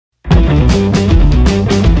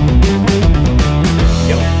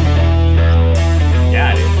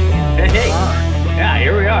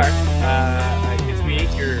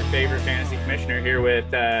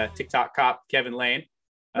TikTok cop Kevin Lane.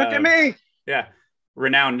 Look at me. Yeah.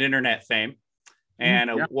 Renowned internet fame. And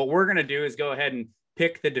what we're going to do is go ahead and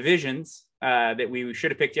pick the divisions that we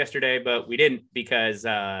should have picked yesterday, but we didn't because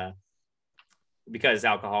alcohol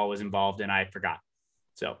was involved and I forgot.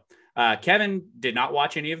 So Kevin did not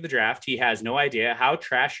watch any of the draft. He has no idea how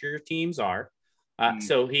trash your teams are.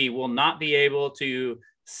 So he will not be able to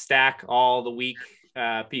stack all the weak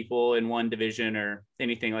people in one division or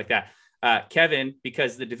anything like that. Kevin,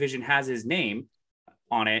 because the division has his name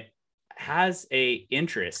on it, has a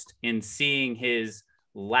interest in seeing his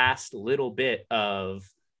last little bit of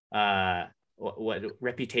what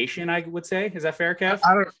reputation, I would say. Is that fair, Kev?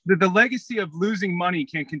 The legacy of losing money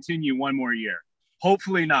can continue one more year.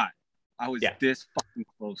 Hopefully not. I was this fucking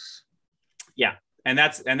close. Yeah, and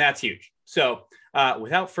that's huge. So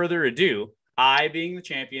without further ado, I, being the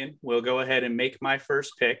champion, will go ahead and make my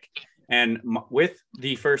first pick. And with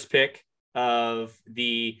the first pick of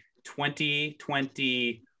the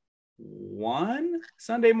 2021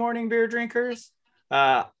 Sunday Morning Beer Drinkers,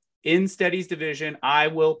 in Steady's division, I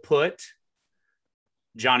will put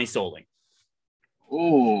Johnny Soling.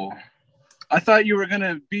 Oh, I thought you were going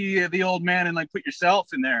to be the old man and like put yourself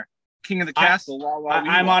in there. King of the castle.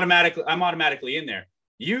 I'm automatically in there.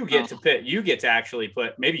 You get to pick. You get to actually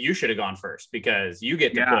put. Maybe you should have gone first because you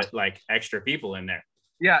get to put like extra people in there.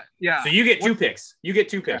 Yeah. So you get two picks. You get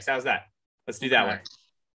two picks. How's that? Let's do that one.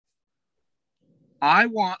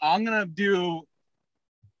 I'm gonna do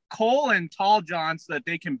Cole and Tall John so that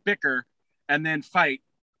they can bicker and then fight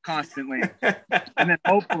constantly, and then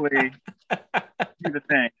hopefully do the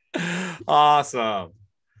thing. Awesome.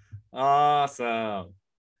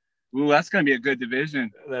 Ooh, that's gonna be a good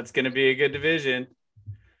division.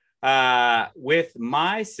 With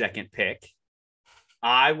my second pick,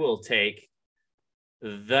 I will take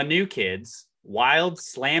the new kids, Wild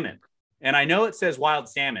Slammin'. And I know it says Wild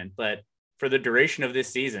Salmon, but for the duration of this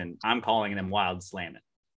season, I'm calling them Wild Slammin'.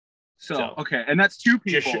 So okay, and that's two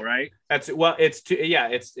people, right? It's two. Yeah,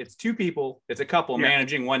 it's two people. It's a couple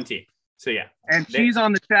managing one team. So yeah, and she's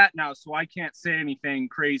on the chat now, so I can't say anything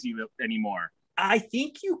crazy anymore. I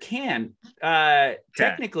think you can.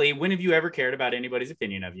 Technically, when have you ever cared about anybody's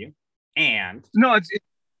opinion of you? And no, it's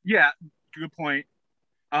good point.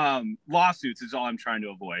 Lawsuits is all I'm trying to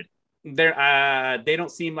avoid. They don't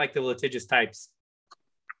seem like the litigious types.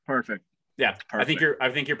 Perfect. Yeah, perfect.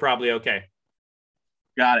 I think you're probably okay.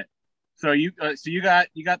 Got it. So you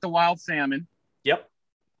got the Wild Salmon. Yep.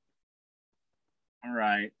 All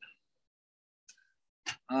right.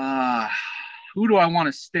 Who do I want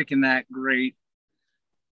to stick in that great?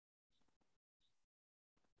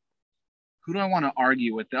 Who do I want to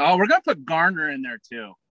argue with? We're gonna put Garner in there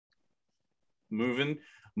too. Moving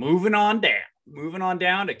on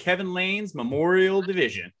down to Kevin Lane's Memorial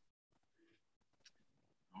Division.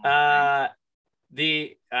 The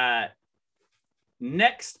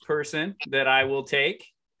next person that I will take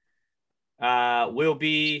will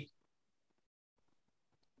be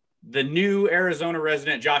the new Arizona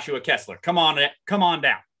resident, Joshua Kessler. Come on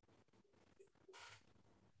down.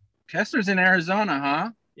 Kessler's in Arizona, huh?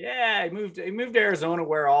 Yeah, he moved to Arizona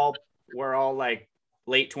where all like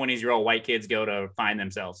late 20s-year-old white kids go to find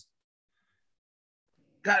themselves.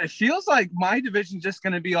 God, it feels like my division's just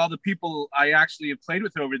going to be all the people I actually have played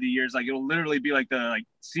with over the years. Like it'll literally be like the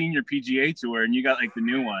senior PGA tour, and you got like the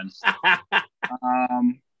new ones.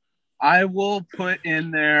 I will put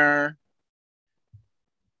in there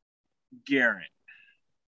Garrett.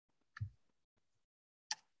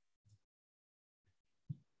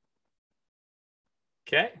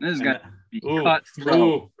 Okay. This is gonna be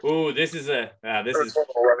cutthroat. This is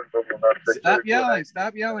Stop yelling!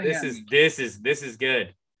 This is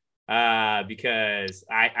good. Because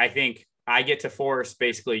I think I get to force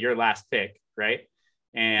basically your last pick, right?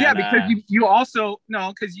 And yeah, because you also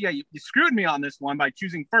because you screwed me on this one by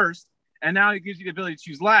choosing first, and now it gives you the ability to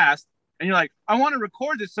choose last. And you're like, I want to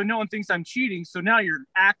record this so no one thinks I'm cheating. So now you're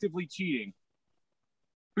actively cheating.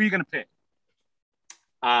 Who are you gonna pick?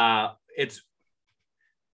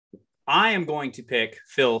 I am going to pick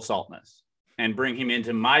Phil Saltness and bring him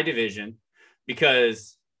into my division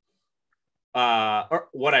because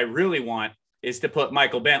what I really want is to put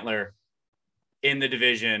Michael Bentler in the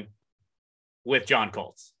division with John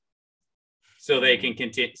Colts, so they can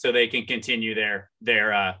continue their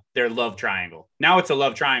love triangle. Now it's a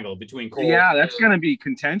love triangle between Cole. Yeah, that's going to be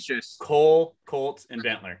contentious. Cole, Colts, and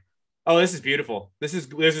Bentler. Oh, this is beautiful. This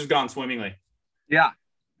has gone swimmingly. Yeah.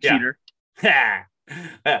 Cheater.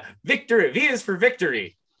 Victory. V is for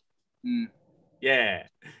victory. Mm. Yeah.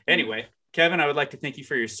 Anyway, Kevin, I would like to thank you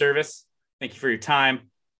for your service. Thank you for your time.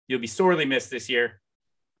 You'll be sorely missed this year.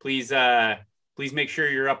 Please please make sure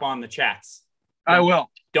you're up on the chats. I will.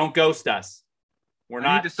 Don't ghost us.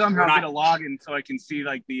 I need to somehow get a login so I can see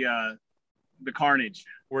like the carnage.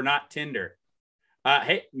 We're not Tinder.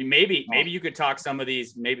 Hey, maybe you could talk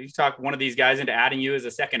maybe you talk one of these guys into adding you as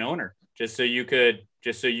a second owner, just so you could,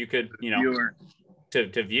 viewer.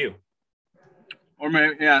 to view. Or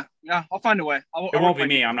maybe, yeah, I'll find a way. It won't be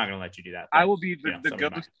me. I'm not going to let you do that. I will be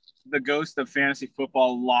the ghost of fantasy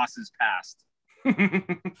football losses past.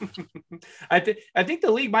 I think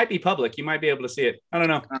the league might be public. You might be able to see it. I don't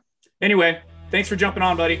know. Anyway, thanks for jumping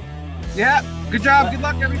on, buddy. Yeah, good job. Good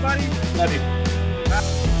luck, everybody. Love you.